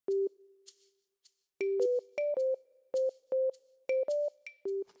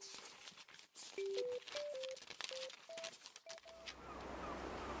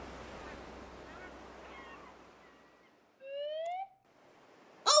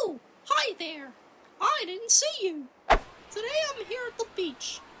there? I didn't see you. Today I'm here at the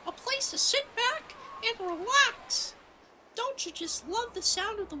beach, a place to sit back and relax. Don't you just love the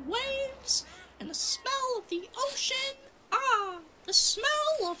sound of the waves and the smell of the ocean? Ah, the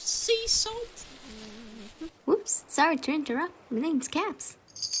smell of sea salt. Whoops, sorry to interrupt. My name's Caps.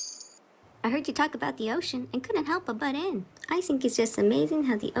 I heard you talk about the ocean and couldn't help but butt in. I think it's just amazing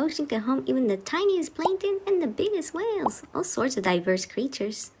how the ocean can home even the tiniest plankton and the biggest whales. All sorts of diverse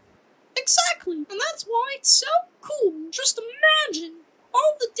creatures. Exactly, and that's why it's so cool. Just imagine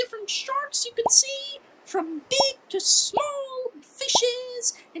all the different sharks you can see, from big to small, and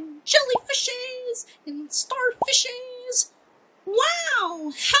fishes, and jellyfishes, and starfishes.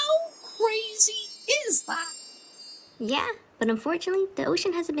 Wow, how crazy is that? Yeah, but unfortunately, the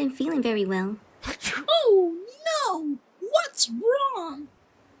ocean hasn't been feeling very well. Oh no! What's wrong?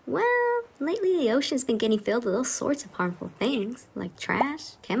 Well, lately the ocean's been getting filled with all sorts of harmful things, like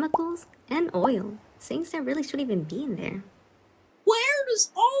trash, chemicals, and oil. Things that really shouldn't even be in there. Where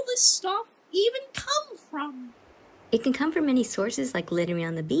does all this stuff even come from? It can come from many sources like littering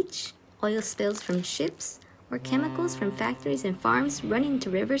on the beach, oil spills from ships, or chemicals from factories and farms running into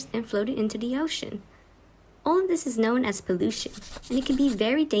rivers and floating into the ocean. All of this is known as pollution, and it can be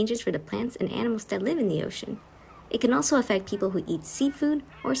very dangerous for the plants and animals that live in the ocean. It can also affect people who eat seafood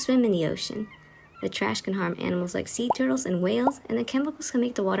or swim in the ocean. The trash can harm animals like sea turtles and whales, and the chemicals can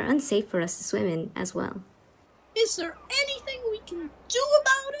make the water unsafe for us to swim in as well. Is there anything we can do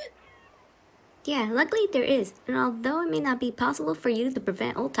about it? Yeah, luckily there is, and although it may not be possible for you to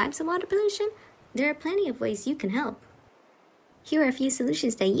prevent all types of water pollution, there are plenty of ways you can help. Here are a few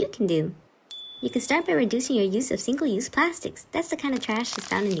solutions that you can do. You can start by reducing your use of single-use plastics. That's the kind of trash that's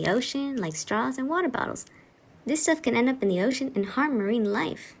found in the ocean, like straws and water bottles. This stuff can end up in the ocean and harm marine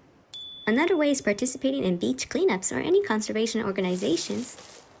life. Another way is participating in beach cleanups or any conservation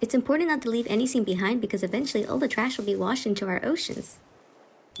organizations. It's important not to leave anything behind because eventually all the trash will be washed into our oceans.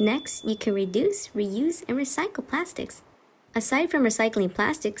 Next, you can reduce, reuse, and recycle plastics. Aside from recycling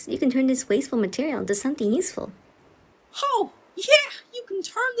plastics, you can turn this wasteful material into something useful. Oh, yeah, you can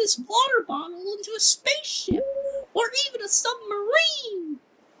turn this water bottle into a spaceship, or even a submarine!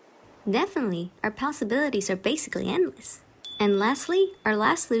 Definitely, our possibilities are basically endless. And lastly, our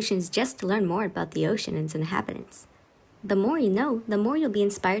last solution is just to learn more about the ocean and its inhabitants. The more you know, the more you'll be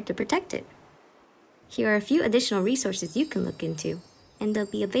inspired to protect it. Here are a few additional resources you can look into, and they'll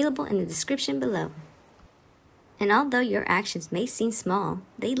be available in the description below. And although your actions may seem small,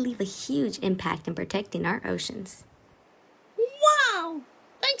 they leave a huge impact in protecting our oceans. Wow!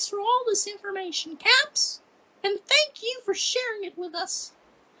 Thanks for all this information, Caps! And thank you for sharing it with us.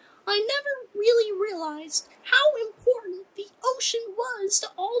 I never really realized how important the ocean was to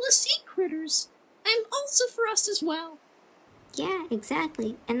all the sea critters, and also for us as well. Yeah,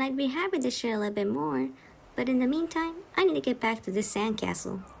 exactly, and I'd be happy to share a little bit more, but in the meantime, I need to get back to this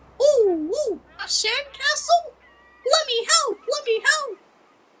sandcastle. Ooh, a sandcastle? Let me help!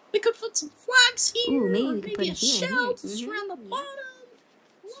 We could put some flags here, Ooh, maybe or we could put maybe a it here, shell here. to surround the bottom.